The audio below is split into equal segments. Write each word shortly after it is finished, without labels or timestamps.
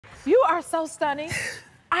You are so stunning.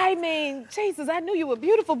 I mean, Jesus, I knew you were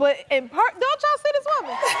beautiful, but in part, don't y'all see this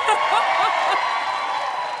woman?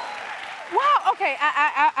 Wow, okay,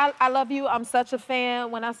 I love you. I'm such a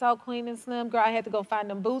fan. When I saw Queen and Slim, girl, I had to go find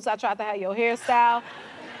them boots. I tried to have your hairstyle,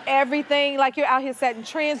 everything, like you're out here setting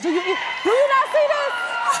trends. Do you not see this?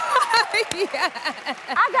 Yeah.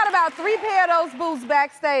 I got about 3 pair of those boots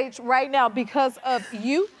backstage right now because of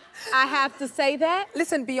you. I have to say that.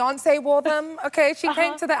 Listen, Beyonce wore them, okay? She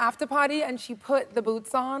came to the after party and she put the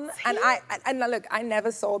boots on. See? And look, I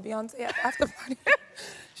never saw Beyonce at the after party.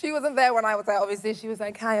 She wasn't there when I was there, obviously. She was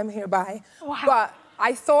like, hi, I'm here, bye. Wow. But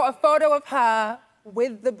I saw a photo of her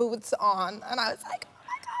with the boots on, and I was like, oh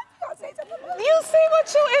my God, Beyonce's in the movie. You see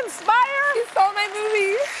what you inspire? She saw my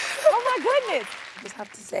movie. Oh my goodness. I just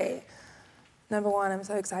have to say, number 1, I'm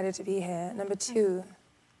so excited to be here. Number 2,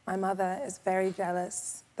 my mother is very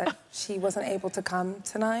jealous that she wasn't able to come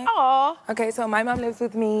tonight. Aww. Okay, so my mom lives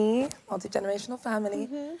with me, multi-generational family,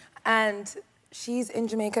 and she's in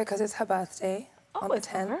Jamaica because it's her birthday. On the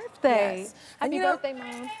 10th. Birthday. Yes. Happy birthday,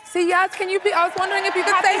 Mom. See, yes, can you be, I was wondering if you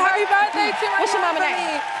could say happy birthday to my What's your mom mama for name?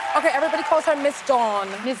 me. Okay, everybody calls her Miss Dawn.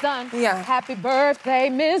 Miss Dunn. Yeah. Happy birthday,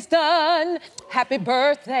 Miss Dunn. Happy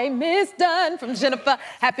birthday, Miss Dunn from Jennifer.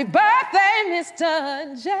 Happy birthday, Miss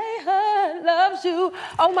Dunn. J. Hud loves you.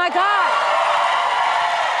 Oh my God.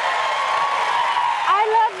 I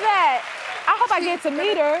love that. I hope I get to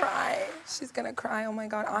meet her. Cry. She's gonna cry. Oh my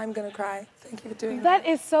God, I'm gonna cry. Thank you for doing that. That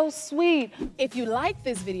is so sweet. If you like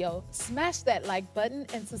this video, smash that like button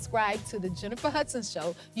and subscribe to the Jennifer Hudson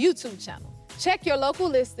Show YouTube channel. Check your local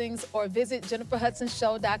listings or visit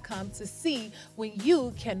jenniferhudsonshow.com to see when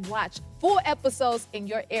you can watch full episodes in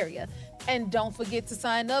your area. And don't forget to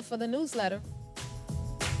sign up for the newsletter.